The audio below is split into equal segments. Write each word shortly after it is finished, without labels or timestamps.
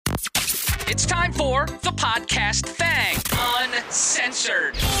It's time for the podcast thing,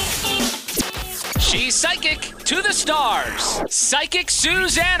 uncensored. She's psychic to the stars. Psychic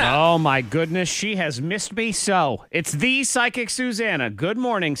Susanna. Oh, my goodness. She has missed me so. It's the Psychic Susanna. Good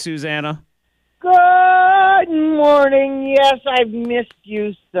morning, Susanna. Good morning. Yes, I've missed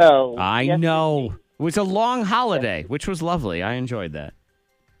you so. I Yes, know. indeed. It was a long holiday, which was lovely. I enjoyed that.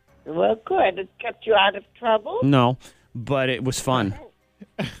 Well, good. It kept you out of trouble. No, but it was fun.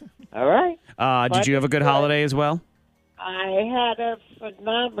 All right. Did you have a good holiday as well? I had a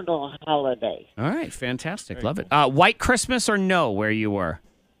phenomenal holiday. All right. Fantastic. Love it. White Christmas or no where you were?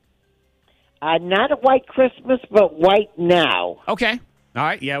 Not a white Christmas, but white now. Okay. All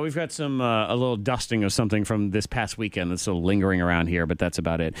right. Yeah, we've got some a little dusting of something from this past weekend that's still lingering around here, but that's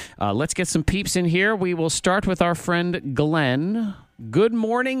about it. Let's get some peeps in here. We will start with our friend Glenn. Good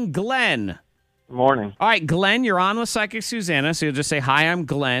morning, Glenn. Morning. All right, Glenn, you're on with Psychic Susanna, so you'll just say, hi, I'm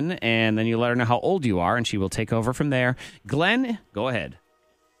Glenn, and then you let her know how old you are, and she will take over from there. Glenn, go ahead.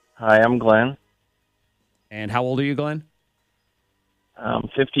 Hi, I'm Glenn. And how old are you, Glenn? I'm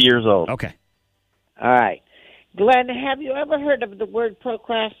 50 years old. Okay. All right. Glenn, have you ever heard of the word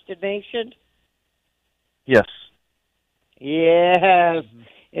procrastination? Yes. Yes.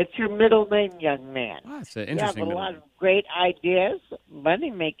 It's your middle name, young man. Oh, that's an You have interesting a middle lot name. of great ideas,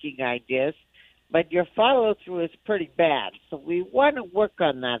 money-making ideas, but your follow-through is pretty bad. So we want to work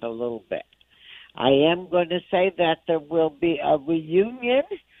on that a little bit. I am going to say that there will be a reunion,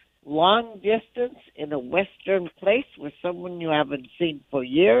 long distance, in a western place with someone you haven't seen for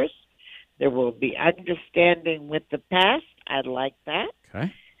years. There will be understanding with the past. I like that.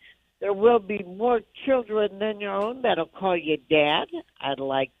 Okay. There will be more children than your own that'll call you Dad. I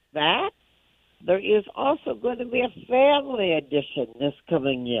like that. There is also going to be a family edition this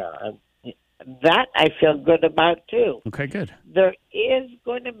coming year. That I feel good about, too. Okay, good. There is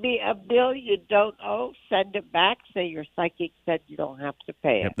going to be a bill you don't owe. Send it back. Say your psychic said you don't have to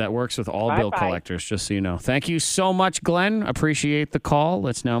pay it. Yep, that works with all Bye-bye. bill collectors, just so you know. Thank you so much, Glenn. Appreciate the call.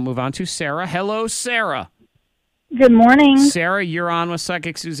 Let's now move on to Sarah. Hello, Sarah. Good morning. Sarah, you're on with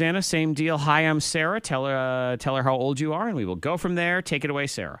Psychic Susanna. Same deal. Hi, I'm Sarah. Tell her how old you are, and we will go from there. Take it away,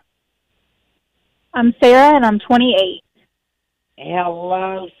 Sarah. I'm Sarah, and I'm 28.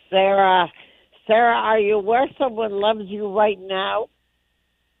 Hello, Sarah. Sarah, are you where someone loves you right now?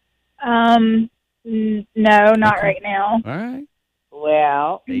 No, not Okay. right now. All right.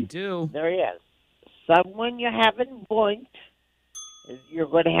 Well, They do. there is. Someone you haven't boinked. You're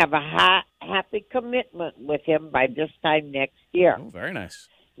going to have a happy commitment with him by this time next year. Oh, very nice.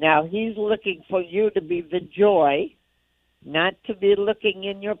 Now, he's looking for you to be the joy, not to be looking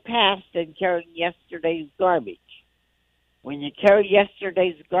in your past and carrying yesterday's garbage. When you carry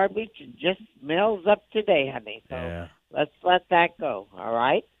yesterday's garbage, it just smells up today, honey. So Yeah. let's let that go, all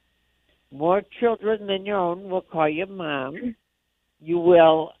right? More children than your own will call you Mom. You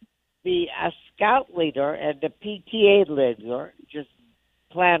will be a scout leader and a PTA leader. Just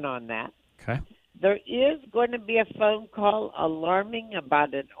plan on that. Okay. There is going to be a phone call alarming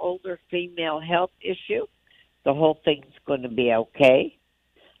about an older female health issue. The whole thing's going to be okay.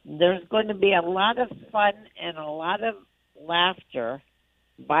 There's going to be a lot of fun and a lot of laughter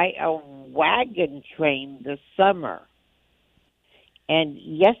by a wagon train this summer. And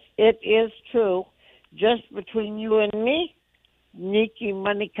yes, it is true. Just between you and me, sneaky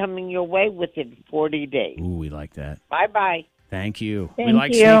money coming your way within 40 days. Ooh, we like that. Bye-bye. Thank you. we Thank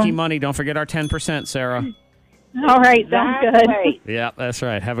like you. sneaky money. Don't forget our 10%, Sarah. All right, sounds good. Exactly. Yeah, that's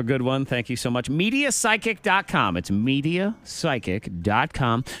right. Have a good one. Thank you so much. MediaPsychic.com. It's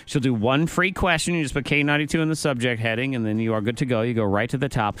MediaPsychic.com. She'll do one free question. You just put K92 in the subject heading, and then you are good to go. You go right to the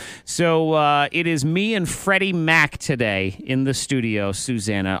top. So it is me and Freddie Mac today in the studio,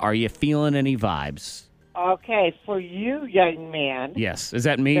 Susanna. Are you feeling any vibes? Okay, for you, young man, Yes. Is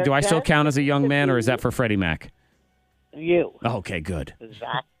that me? There Do I still does count as a young seem to man, or is be- that for Freddie Mac? you. Okay, good. Exactly.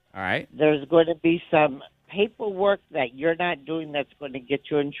 All right. There's going to be some paperwork that you're not doing that's going to get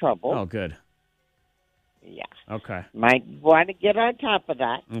you in trouble. Oh, good. Yeah. Okay. Might want to get on top of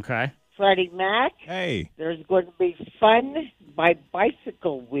that. Okay. Freddie Mac, Hey, there's going to be fun by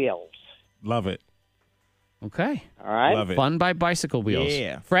bicycle wheels. love it. Okay. All right? Love it. Fun by bicycle wheels.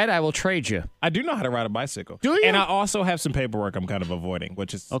 Yeah. Fred, I will trade you. I do know how to ride a bicycle. Do you? And I also have some paperwork I'm kind of avoiding,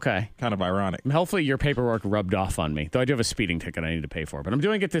 which is Okay. kind of ironic. Hopefully your paperwork rubbed off on me, though I do have a speeding ticket I need to pay for, but I'm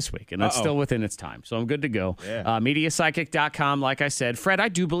doing it this week, and that's Uh-oh. still within its time, so I'm good to go. Yeah. MediaPsychic.com, like I said. Fred, I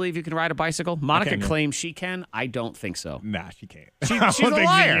do believe you can ride a bicycle. Monica can, yeah. claims she can. I don't think so. Nah, she can't. She's I a don't think she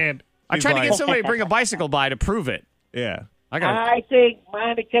liar. can. I She's tried to lying. get somebody to bring a bicycle by to prove it. Yeah. I think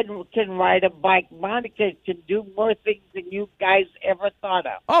Monica can ride a bike. Monica can do more things than you guys ever thought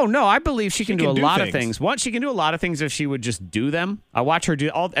of. Oh, no, I believe she can do a lot of things. things. She can do a lot of things if she would just do them. I watch her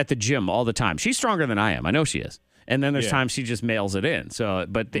do at the gym all the time. She's stronger than I am. I know she is. And then there's times she just mails it in. So,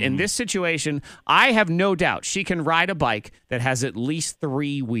 but in this situation, I have no doubt she can ride a bike that has at least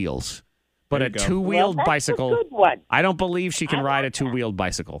 3 wheels. But a two-wheeled bicycle, a good one. I don't believe she can ride a two-wheeled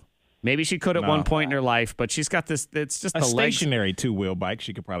bicycle. Maybe she could at one point in her life, but she's got this. It's just a the legs. stationary 2-wheel bike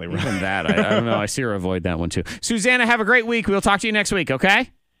she could probably ride. Even that, I don't know. I see her avoid that one too. Susanna, have a great week. We'll talk to you next week, okay?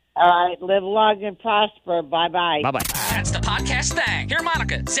 All right. Live long and prosper. Bye-bye. Bye-bye. That's the podcast thing. Hear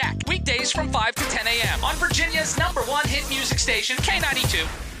Monica, Zach, weekdays from 5 to 10 a.m. on Virginia's #1 hit music station,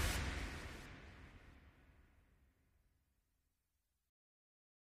 K92.